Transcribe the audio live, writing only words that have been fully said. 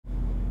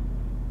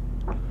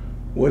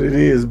What it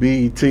is,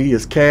 BET,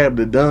 is Cab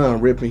the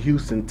Don, repping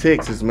Houston,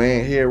 Texas,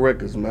 man. Head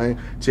Records, man.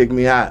 Check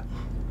me out.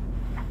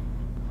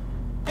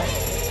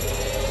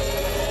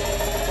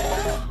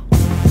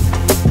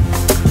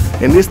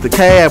 And it's the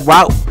Cab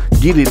route.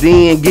 Get it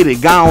in, get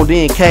it gone,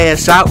 then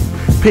cash out.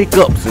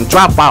 Pickups and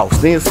drop offs,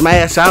 then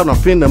smash out. I'm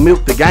finna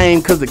milk the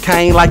game cause it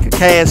came like a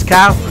cash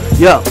cow.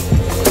 Yeah.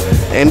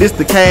 And it's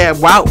the Cab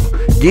route.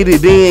 Get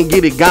it in,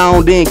 get it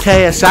gone, then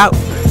cash out.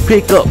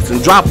 Pickups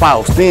and drop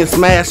offs, then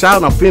smash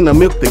out. I'm finna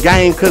milk the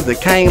game cause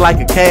it came like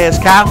a cash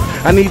cow.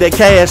 I need that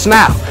cash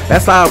now.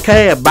 That's all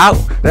Cab bout.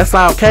 That's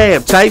all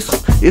Cab chase.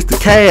 It's the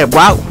Cab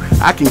route.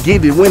 I can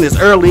get it when it's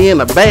early in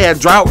a bad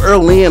drought.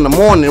 Early in the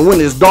morning when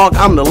it's dark,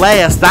 I'm the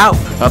last out.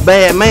 A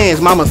bad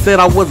man's mama said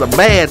I was a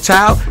bad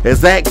child.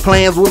 Exact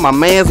plans with my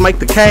mans make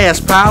the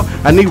cash pile.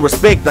 I need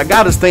respect, I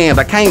gotta stand,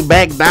 I can't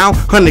back down.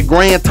 100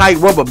 grand tight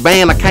rubber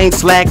band, I can't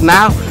slack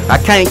now. I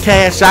can't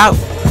cash out.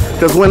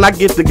 Cause when I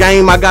get the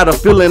game, I got a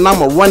feeling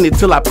I'ma run it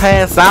till I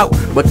pass out.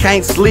 But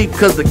can't sleep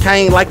cause it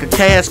came like a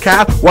cash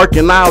cow.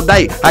 Working all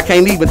day, I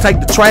can't even take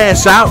the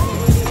trash out.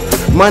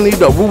 Money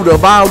the root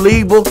of all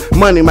evil.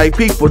 Money make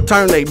people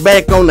turn their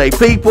back on their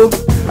people.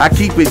 I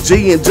keep it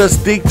G and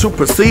just stick to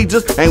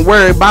procedures. Ain't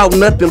worried about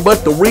nothing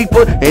but the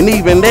reaper. And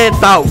even that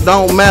thought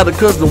don't matter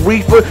cause the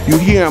reaper. You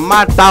hearing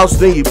my thoughts,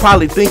 then you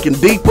probably thinking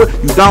deeper.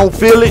 You don't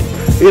feel it,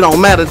 it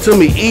don't matter to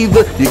me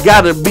either. You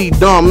gotta be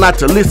dumb not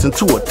to listen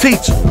to a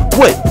teacher.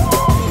 What?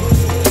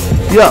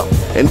 Yo,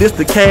 and this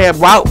the Cab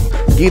route.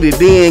 Get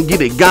it in,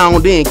 get it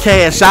gone, then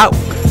cash out.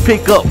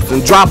 Pickups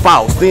and drop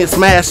offs, then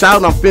smash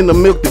out. I'm finna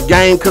milk the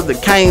game cause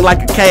it came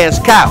like a cash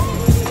cow.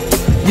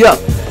 Yeah,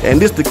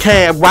 and this the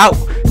Cab route.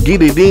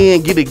 Get it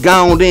in, get it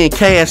gone, then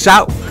cash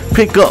out.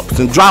 Pickups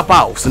and drop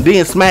offs, and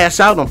then smash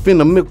out. I'm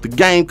finna milk the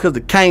game cause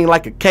it came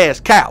like a cash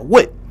cow.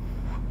 What?